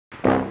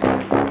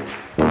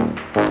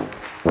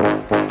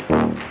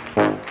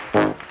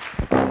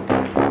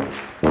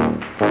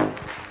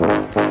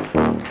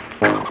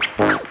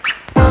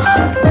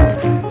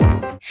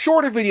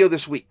shorter video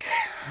this week,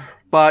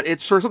 but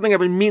it's sort of something I've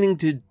been meaning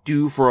to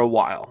do for a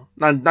while.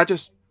 Not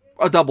just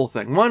a double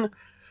thing. One,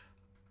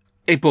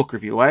 a book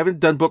review. I haven't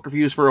done book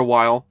reviews for a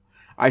while.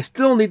 I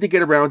still need to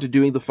get around to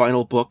doing the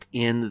final book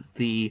in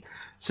the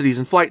Cities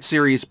in Flight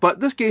series, but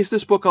in this case,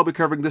 this book I'll be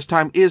covering this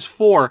time is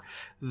for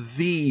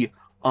the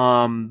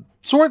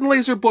Sword and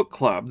Laser Book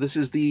Club. This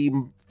is the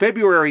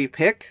February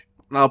pick.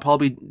 I'll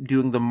probably be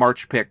doing the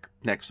March pick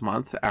next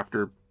month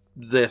after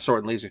the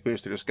Sword and Laser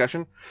finish their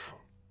discussion.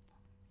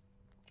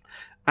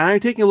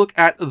 I'm taking a look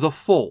at The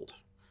Fold.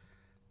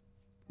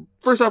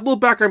 First off, a little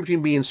background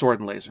between me and Sword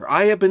and Laser.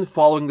 I have been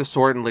following the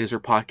Sword and Laser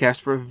podcast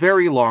for a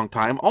very long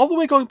time, all the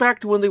way going back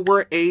to when they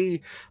were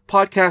a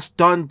podcast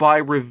done by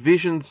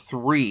Revision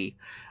 3.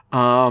 There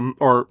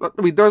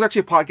was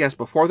actually a podcast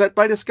before that,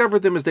 but I discovered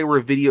them as they were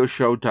a video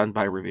show done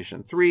by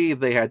Revision 3.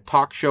 They had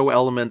talk show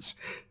elements.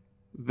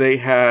 They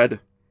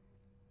had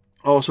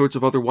all sorts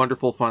of other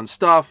wonderful, fun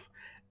stuff.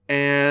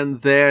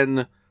 And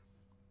then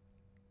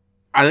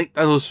I think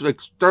it was like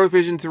Star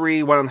Revision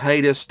 3, went on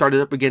hiatus, started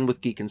up again with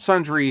Geek and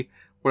Sundry,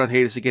 went on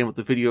hiatus again with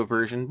the video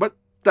version, but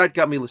that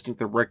got me listening to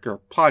the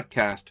regular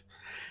podcast.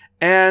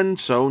 And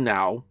so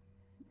now,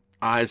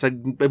 I'm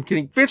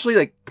getting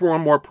eventually more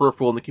and more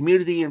peripheral in the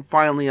community, and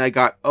finally I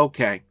got,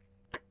 okay,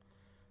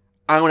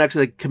 I want to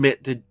actually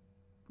commit to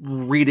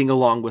reading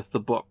along with the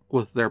book,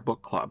 with their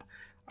book club.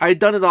 I had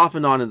done it off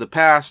and on in the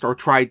past, or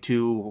tried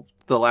to.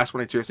 The last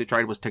one I seriously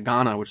tried was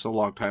Tagana, which is a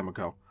long time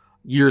ago,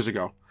 years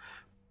ago.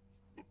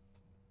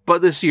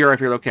 But this year I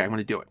figured, okay, I'm going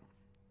to do it.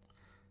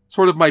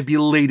 Sort of my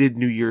belated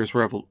New Year's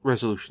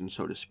resolution,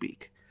 so to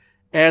speak.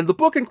 And the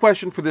book in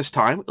question for this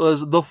time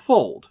was The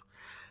Fold.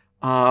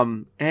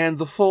 And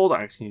The Fold,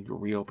 I actually need to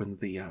reopen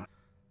the...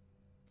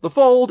 The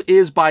Fold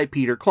is by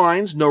Peter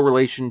Clines, no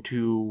relation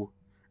to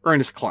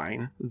Ernest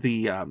Cline,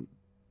 the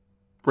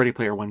Ready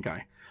Player One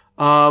guy.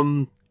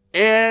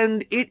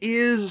 And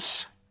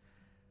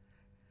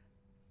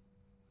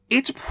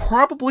it's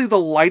probably the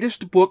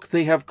lightest book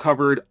they have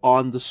covered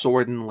on the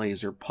Sword and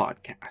Laser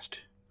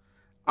podcast.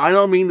 I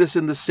don't mean this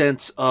in the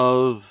sense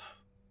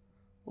of,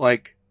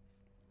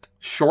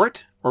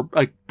 short or,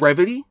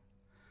 brevity,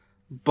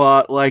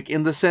 but,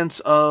 in the sense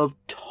of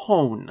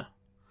tone.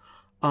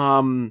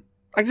 I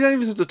can't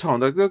even sense the tone.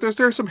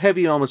 There's some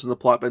heavy elements in the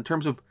plot, but in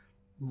terms of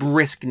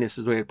briskness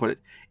is the way to put it.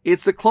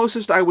 It's the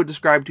closest I would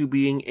describe to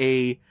being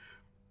a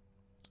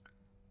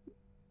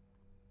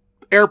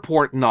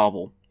airport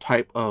novel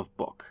type of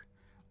book.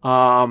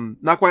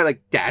 Not quite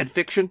like dad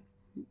fiction,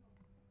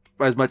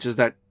 as much as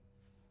that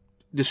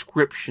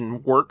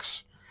description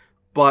works,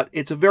 but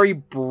it's a very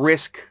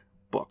brisk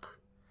book.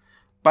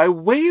 By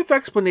way of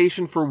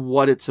explanation for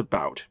what it's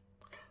about,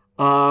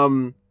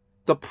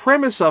 the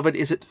premise of it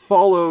is it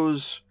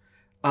follows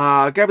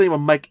a guy by the name of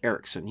Mike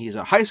Erickson. He's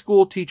a high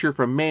school teacher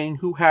from Maine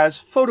who has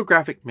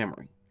photographic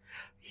memory.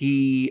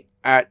 He,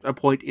 at a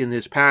point in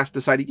his past,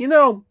 decided,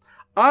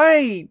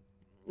 I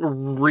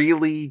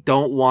really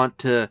don't want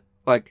to,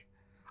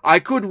 I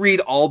could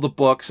read all the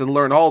books and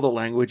learn all the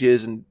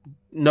languages and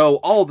know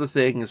all the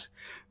things,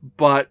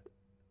 but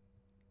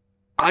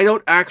I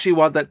don't actually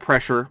want that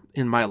pressure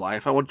in my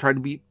life. I want to try to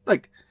be,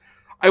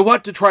 I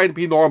want to try and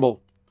be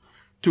normal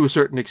to a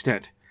certain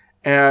extent.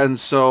 And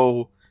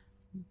so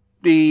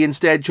he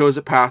instead chose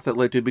a path that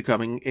led to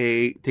becoming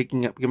a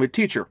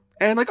teacher.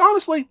 And,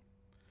 honestly,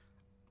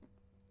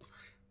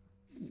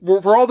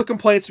 for all the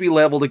complaints to be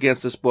leveled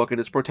against this book and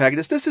its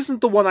protagonist, this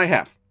isn't the one I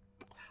have.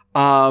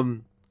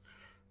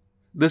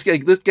 This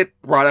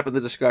get brought up in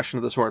the discussion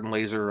of the Sword and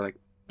Laser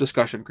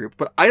discussion group,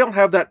 but I don't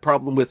have that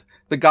problem with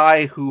the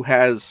guy who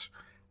has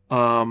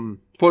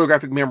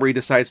photographic memory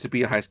decides to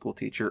be a high school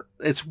teacher.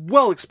 It's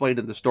well explained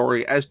in the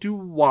story as to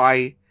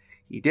why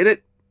he did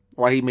it,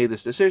 why he made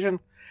this decision,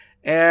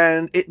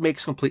 and it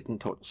makes complete and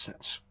total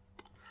sense.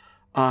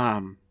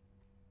 And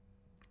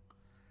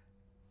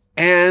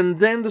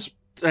then the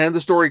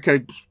story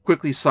kind of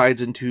quickly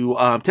sides into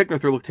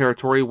techno-thriller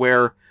territory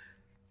where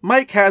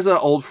Mike has an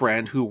old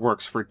friend who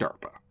works for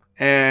DARPA,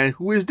 and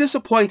who is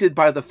disappointed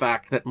by the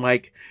fact that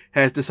Mike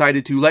has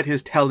decided to let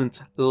his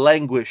talents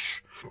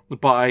languish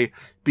by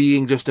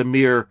being just a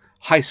mere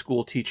high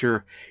school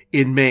teacher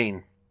in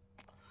Maine.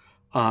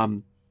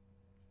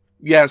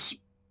 Yes,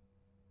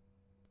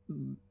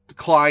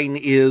 Cline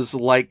is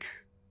like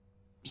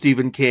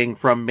Stephen King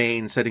from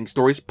Maine, setting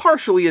stories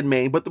partially in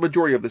Maine, but the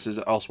majority of this is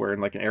elsewhere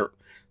in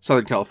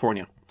Southern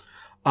California.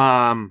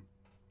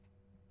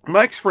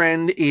 Mike's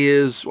friend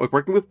is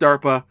working with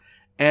DARPA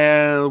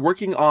and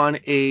working on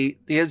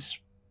is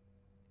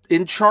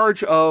in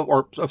charge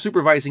of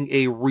supervising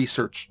a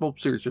research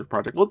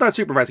project. Well, not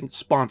supervising,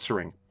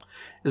 sponsoring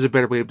is a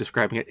better way of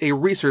describing it. A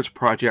research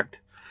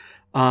project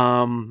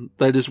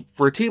that is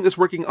for a team that's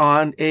working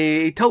on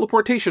a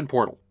teleportation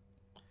portal.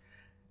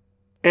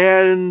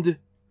 And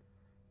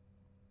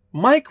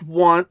Mike's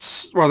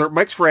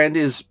friend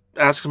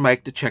asks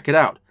Mike to check it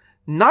out.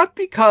 Not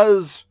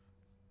because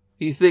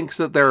he thinks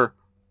that they're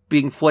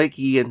being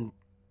flaky and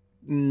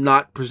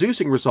not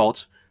producing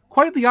results.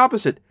 Quite the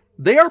opposite.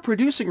 They are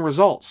producing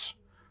results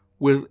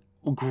with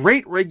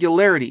great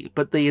regularity,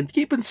 but they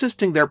keep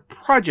insisting their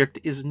project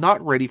is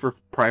not ready for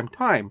prime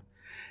time.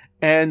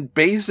 And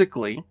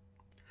basically,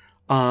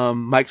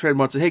 Mike's friend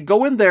wants to, hey,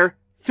 go in there,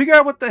 figure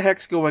out what the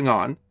heck's going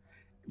on,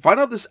 find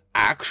out if this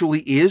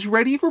actually is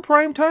ready for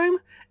prime time,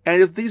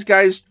 and if these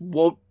guys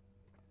won't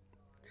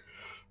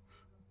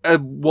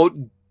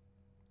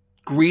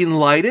green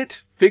light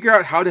it, figure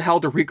out how the hell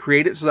to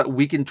recreate it so that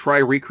we can try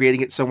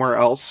recreating it somewhere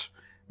else,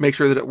 make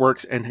sure that it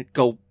works, and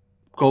go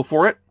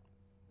for it.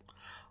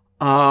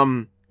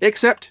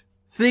 Except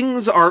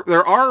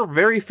there are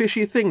very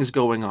fishy things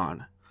going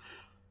on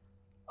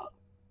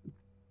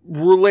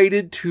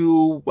related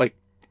to, like,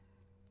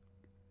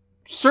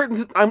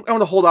 certain, I'm going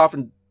to hold off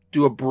and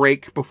do a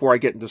break before I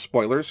get into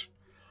spoilers.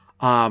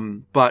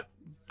 But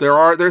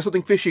there's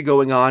something fishy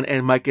going on,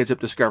 and Mike ends up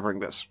discovering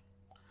this.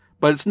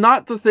 But it's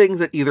not the things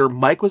that either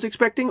Mike was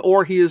expecting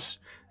or his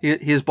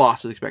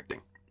boss is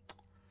expecting.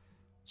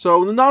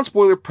 So in the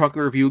non-spoiler punk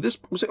review,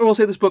 we'll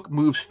say this book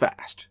moves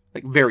fast,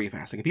 like very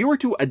fast. Like if you were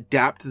to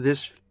adapt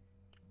this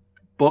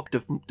book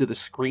to the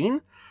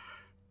screen,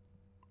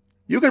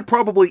 you could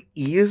probably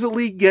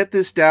easily get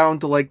this down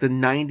to like the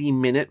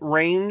 90-minute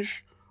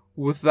range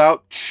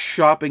without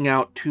chopping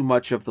out too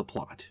much of the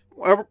plot.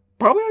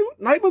 Probably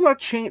not even without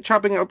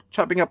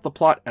chopping up the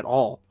plot at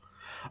all.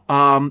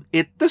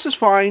 This is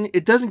fine.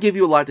 It doesn't give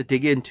you a lot to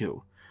dig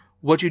into.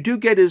 What you do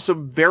get is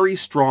some very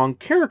strong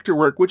character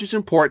work, which is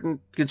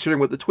important considering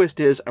what the twist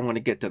is. I'm going to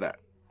get to that.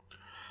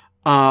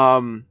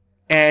 And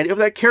if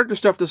that character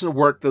stuff doesn't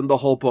work, then the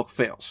whole book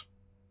fails.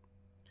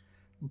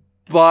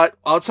 But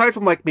outside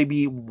from like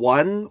maybe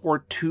 1 or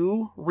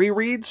 2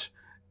 rereads,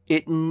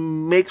 it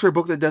makes for a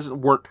book that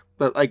doesn't work,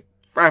 but like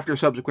after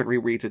subsequent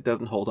rereads, it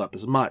doesn't hold up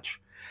as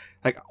much.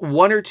 Like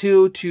 1 or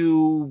 2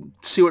 to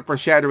see what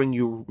foreshadowing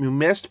you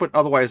missed, but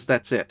otherwise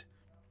that's it.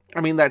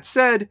 I mean, that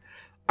said,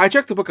 I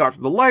checked the book out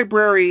from the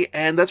library,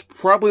 and that's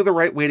probably the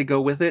right way to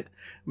go with it.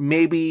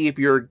 Maybe if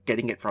you're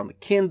getting it from the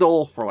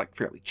Kindle for like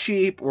fairly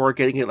cheap, or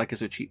getting it like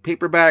as a cheap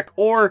paperback,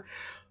 or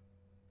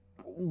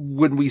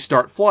when we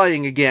start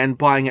flying again,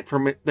 buying it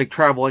from like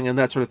traveling and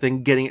that sort of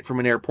thing, getting it from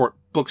an airport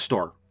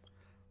bookstore.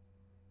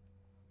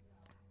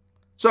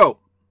 So,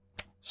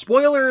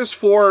 spoilers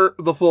for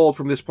The Fold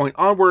from this point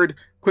onward.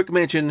 Quick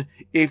mention,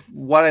 if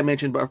what I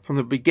mentioned from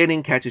the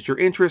beginning catches your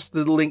interest,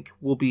 the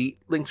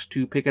links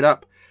to pick it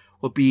up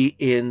will be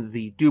in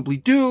the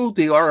doobly-doo.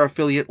 They are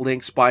affiliate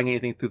links. Buying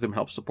anything through them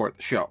helps support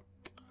the show.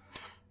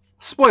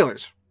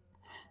 Spoilers.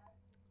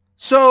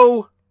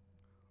 So,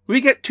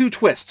 we get 2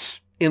 twists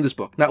in this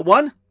book. Not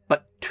 1,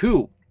 but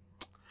 2.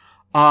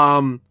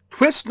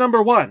 Twist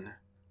number 1,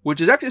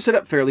 which is actually set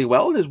up fairly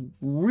well and is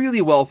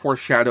really well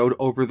foreshadowed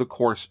over the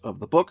course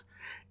of the book,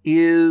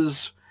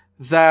 is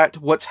that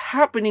what's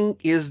happening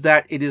is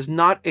that it is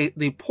not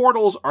the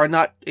portals are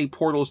not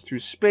portals through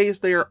space.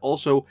 They are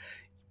also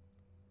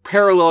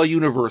parallel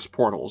universe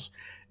portals.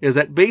 Is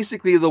that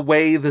basically the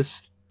way the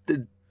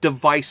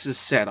device is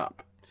set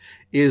up?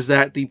 Is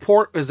that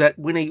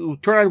when you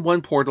turn on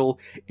one portal,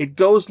 it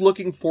goes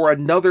looking for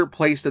another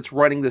place that's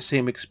running the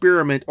same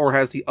experiment or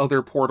has the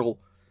other portal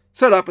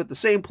set up at the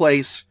same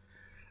place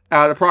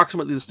at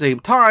approximately the same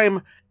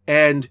time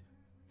and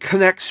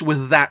connects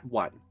with that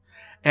one.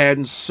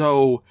 And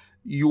so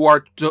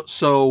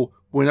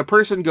when a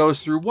person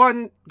goes through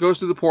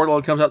the portal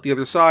and comes out the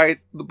other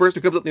side, the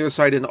person who comes out the other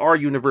side in our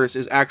universe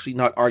is actually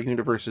not our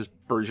universe's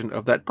version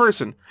of that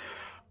person.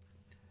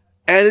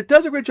 And it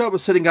does a great job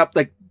of setting up,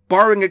 like,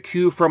 borrowing a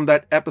cue from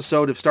that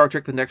episode of Star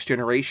Trek The Next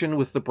Generation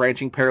with the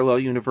branching parallel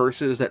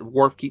universes that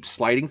Worf keeps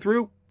sliding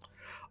through.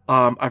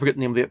 I forget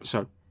the name of the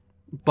episode.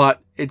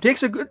 But it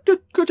takes a good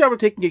job of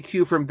taking a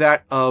cue from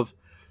that of,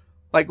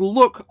 like,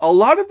 look, a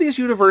lot of these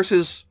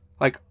universes,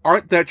 like,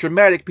 aren't that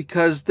dramatic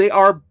because they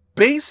are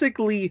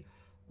basically,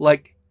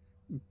 like,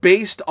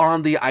 based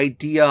on the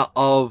idea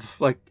of,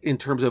 like, in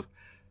terms of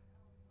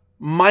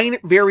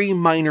very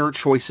minor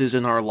choices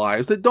in our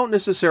lives that don't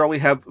necessarily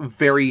have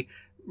very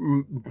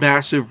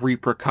massive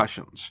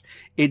repercussions.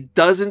 It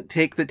doesn't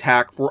take the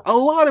tack for a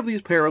lot of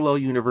these parallel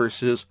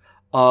universes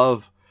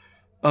of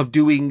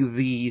doing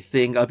the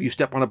thing of you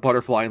step on a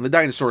butterfly and the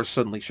dinosaurs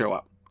suddenly show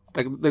up.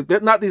 Like,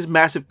 they're not these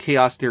massive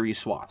chaos theory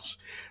swaths.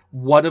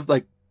 One of,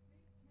 like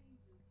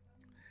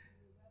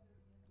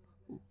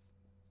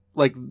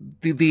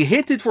the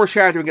hinted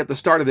foreshadowing at the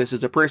start of this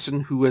is a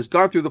person who has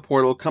gone through the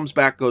portal, comes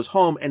back, goes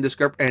home,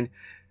 and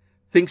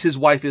thinks his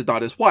wife is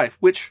not his wife,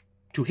 which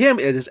to him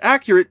it is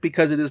accurate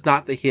because it is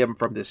not the him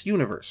from this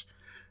universe.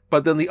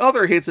 But then the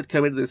other hints that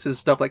come into this is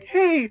stuff like,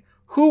 hey,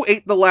 who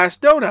ate the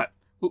last donut?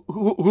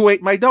 Who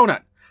ate my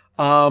donut?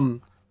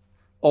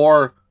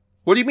 Or,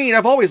 what do you mean?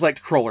 I've always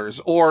liked crawlers.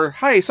 Or,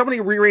 hey,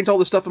 somebody rearranged all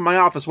the stuff in my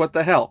office. What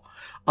the hell?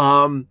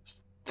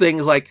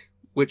 Things like,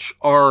 which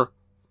are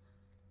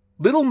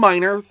little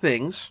minor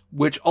things,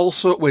 which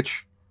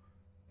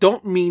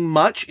don't mean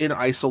much in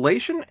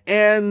isolation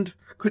and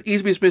could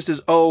easily be dismissed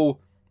as, oh,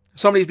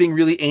 somebody's being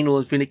really anal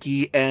and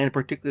finicky, and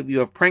particularly if you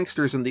have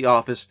pranksters in the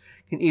office,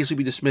 can easily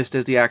be dismissed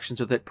as the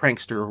actions of that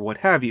prankster or what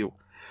have you.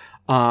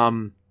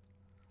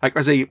 Like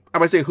I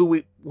might say,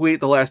 we ate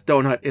the last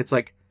donut, it's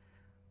like,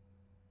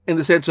 in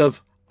the sense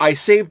of, I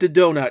saved a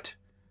donut,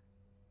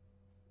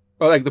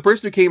 or like the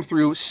person who came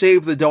through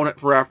saved the donut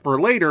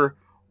for later,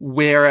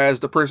 whereas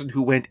the person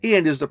who went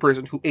in is the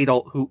person who ate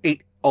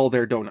all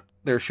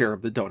their share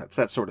of the donuts,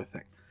 that sort of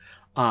thing,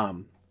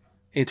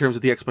 in terms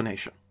of the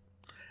explanation.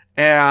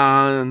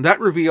 And that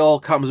reveal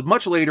comes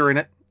much later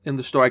in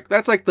the story.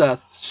 That's like the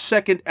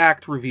second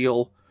act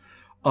reveal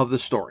of the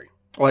story.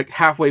 Like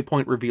halfway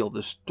point reveal of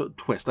this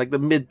twist, like the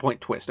midpoint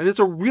twist. And it's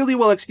a really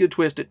well executed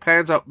twist. It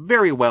pans out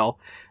very well,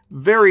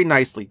 very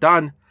nicely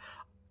done,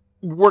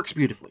 works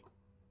beautifully.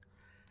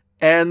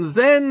 And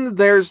then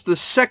there's the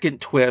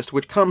second twist,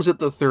 which comes at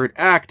the third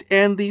act,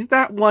 and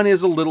that one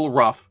is a little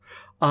rough.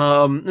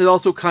 It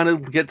also kind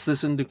of gets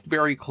this into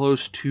very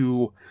close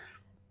to,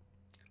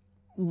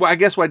 I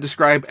guess what I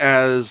describe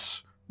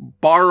as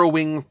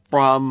borrowing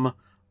from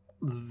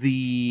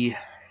the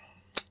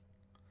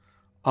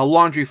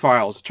Laundry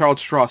Files,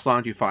 Charles Stross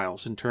Laundry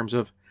Files, in terms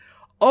of,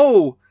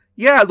 oh,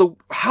 yeah,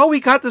 how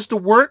we got this to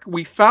work,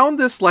 we found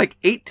this, like,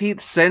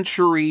 18th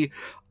century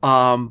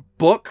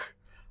book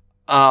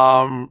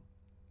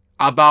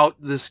about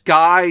this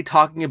guy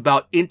talking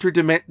about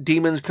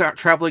demons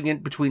traveling in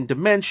between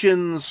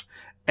dimensions,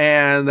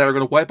 and that are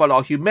going to wipe out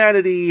all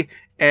humanity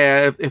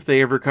if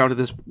they ever come to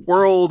this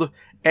world.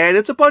 And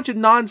it's a bunch of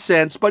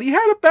nonsense, but he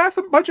had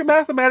a bunch of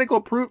mathematical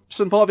proofs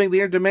involving the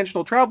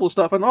interdimensional travel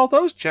stuff, and all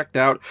those checked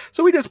out.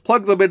 So we just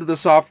plugged them into the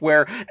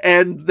software,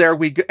 and there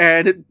we go,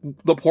 and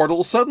the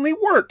portal suddenly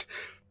worked.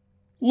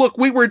 Look,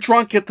 we were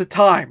drunk at the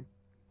time.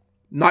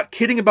 Not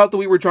kidding about the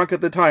we were drunk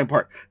at the time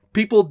part.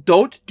 People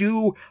don't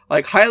do,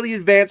 like, highly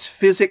advanced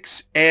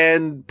physics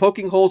and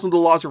poking holes in the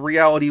laws of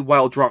reality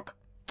while drunk.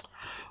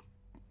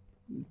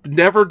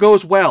 Never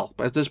goes well,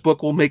 as this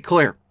book will make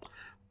clear.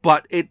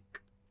 But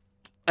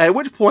at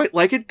which point,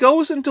 like, it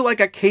goes into, like,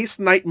 a Case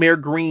Nightmare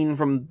Green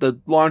from the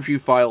Laundry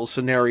Files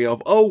scenario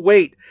of, oh,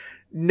 wait,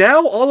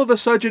 now all of a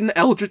sudden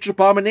Eldritch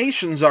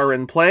Abominations are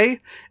in play,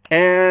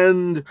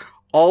 and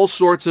all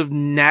sorts of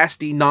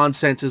nasty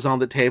nonsense is on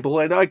the table,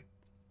 and, like,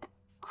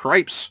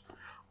 cripes.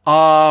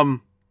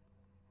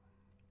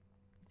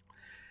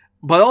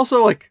 But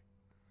also, like,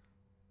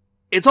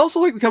 it's also,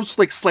 like, becomes,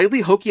 like,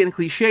 slightly hokey and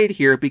cliched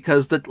here,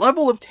 because the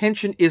level of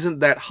tension isn't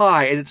that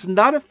high, and it's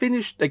not a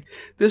finished, like,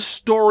 this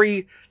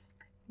story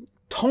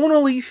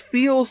tonally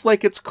feels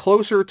like it's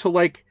closer to,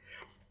 like,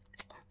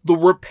 the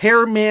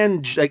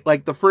Repairman,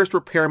 like the first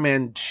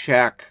Repairman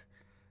Jack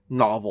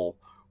novel,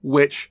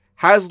 which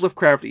has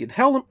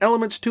Lovecraftian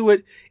elements to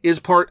it, is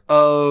part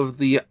of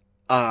the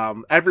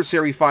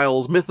Adversary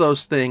Files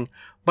mythos thing,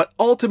 but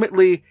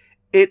ultimately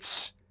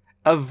it's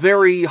a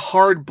very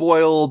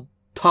hard-boiled,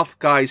 tough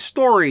guy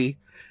story,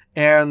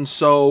 and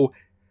so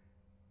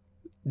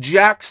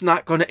Jack's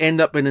not going to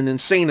end up in an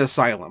insane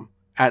asylum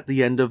at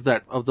the end of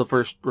the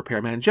first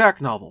Repairman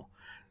Jack novel.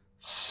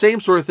 Same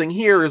sort of thing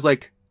here is,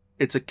 like,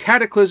 it's a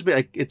cataclysmic,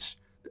 like, it's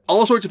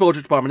all sorts of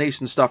Eldritch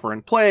Abomination stuff are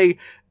in play,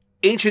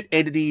 ancient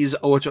entities,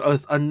 which are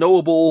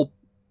unknowable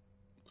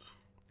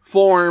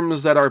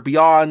forms that are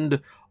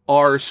beyond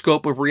our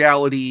scope of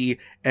reality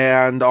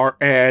and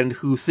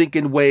who think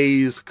in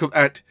ways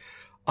at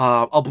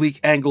oblique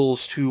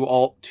angles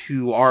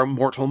to our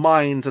mortal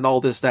minds and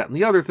all this, that, and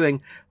the other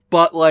thing.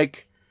 But,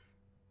 like,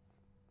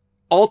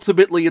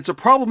 ultimately it's a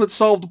problem that's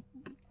solved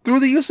through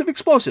the use of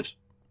explosives,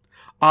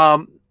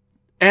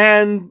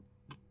 and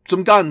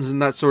some guns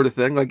and that sort of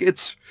thing. Like,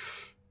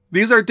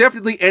 these are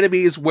definitely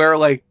enemies where,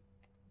 you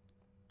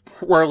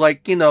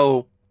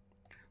know,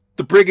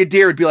 the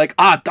Brigadier would be like,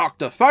 ah,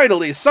 Doctor,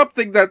 finally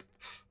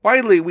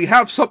we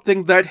have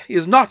something that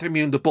is not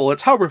immune to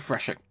bullets. How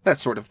refreshing. That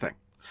sort of thing.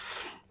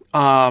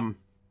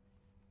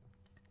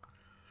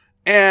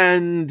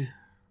 And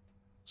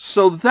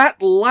so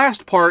that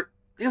last part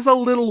is a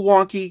little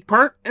wonky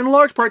part, in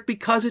large part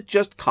because it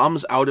just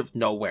comes out of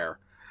nowhere,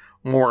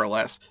 more or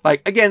less.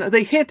 Like, again,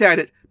 they hint at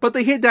it, but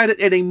they hint at it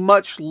in a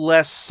much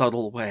less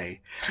subtle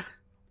way.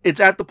 It's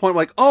at the point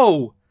like,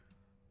 oh,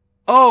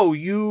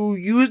 you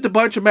used a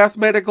bunch of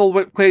mathematical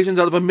equations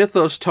out of a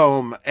mythos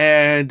tome,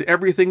 and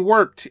everything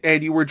worked,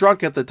 and you were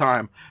drunk at the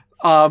time.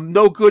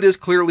 No good is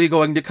clearly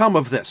going to come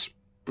of this,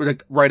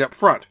 right up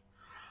front.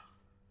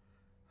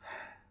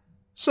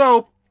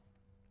 So,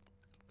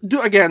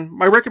 again,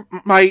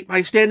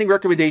 my standing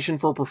recommendation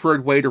for a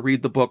preferred way to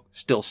read the book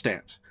still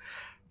stands.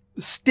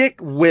 Stick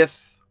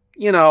with,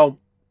 you know,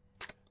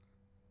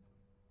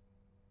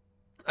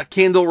 a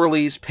Kindle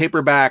release,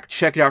 paperback,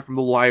 check it out from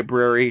the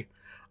library.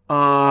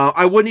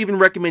 I wouldn't even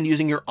recommend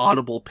using your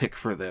Audible pick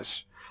for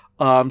this.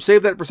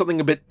 Save that for something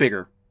a bit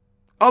bigger.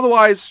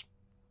 Otherwise,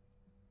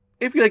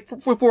 if you like,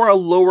 for a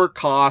lower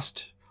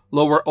cost,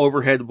 lower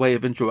overhead way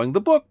of enjoying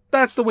the book,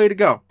 that's the way to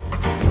go.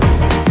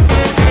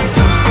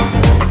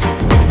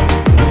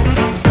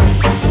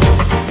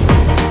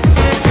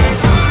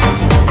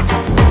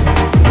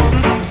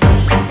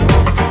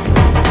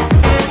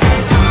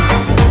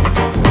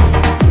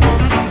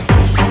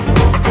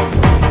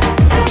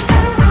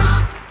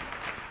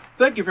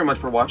 Thank you very much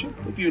for watching.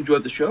 If you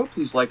enjoyed the show,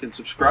 please like and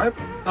subscribe.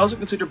 And also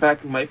consider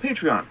backing my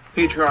Patreon.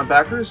 Patreon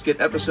backers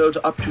get episodes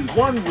up to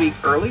 1 week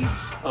early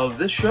of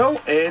this show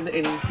and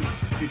any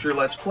future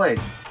Let's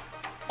Plays.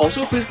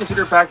 Also, please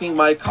consider backing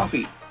my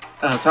Ko-fi.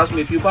 Toss me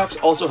a few bucks,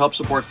 also helps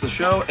support the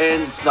show,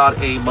 and it's not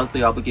a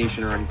monthly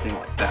obligation or anything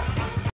like that.